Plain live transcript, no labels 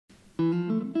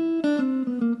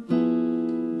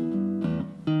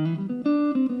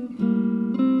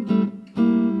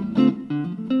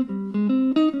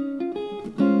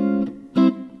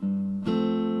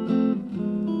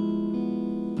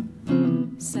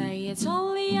Say it's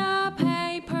only a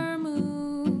paper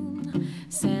moon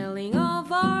sailing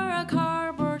over a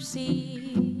cardboard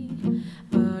sea,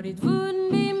 but it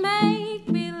wouldn't be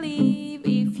make-believe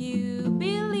if you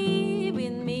believe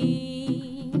in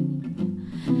me.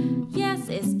 Yes,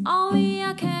 it's only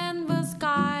a canvas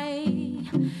sky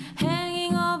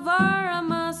hanging over a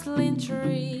muslin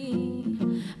tree,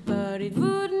 but it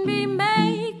wouldn't be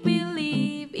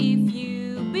make-believe if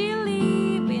you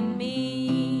believe in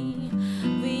me.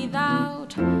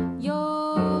 Without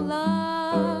your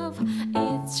love,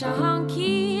 it's a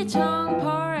honky-tonk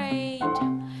parade.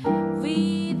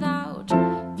 Without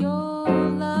your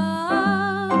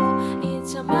love,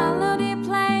 it's a melody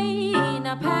play in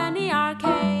a penny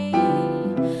arcade.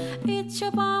 It's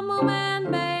a bomb and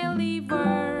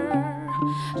believer,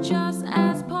 just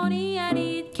as pony and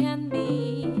it can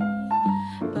be,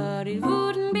 but it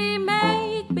wouldn't be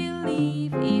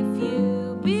make-believe if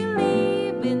you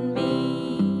believe in me.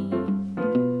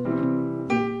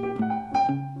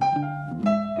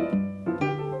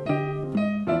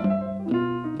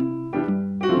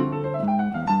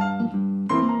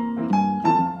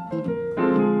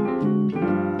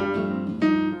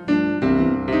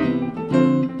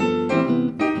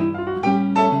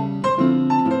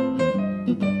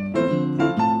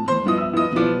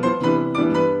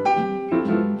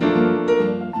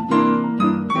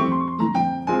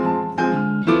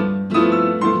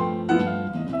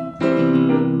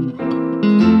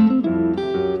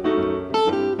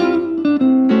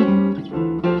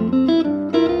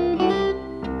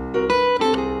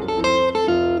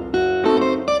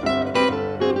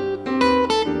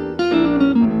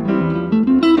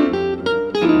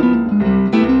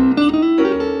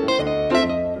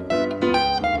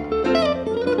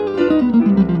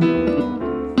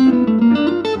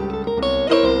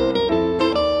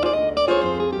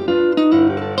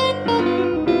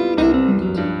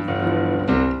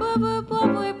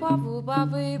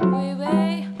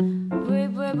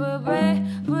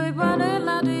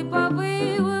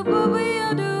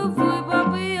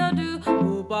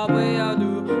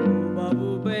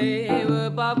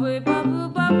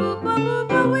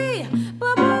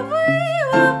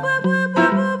 Ba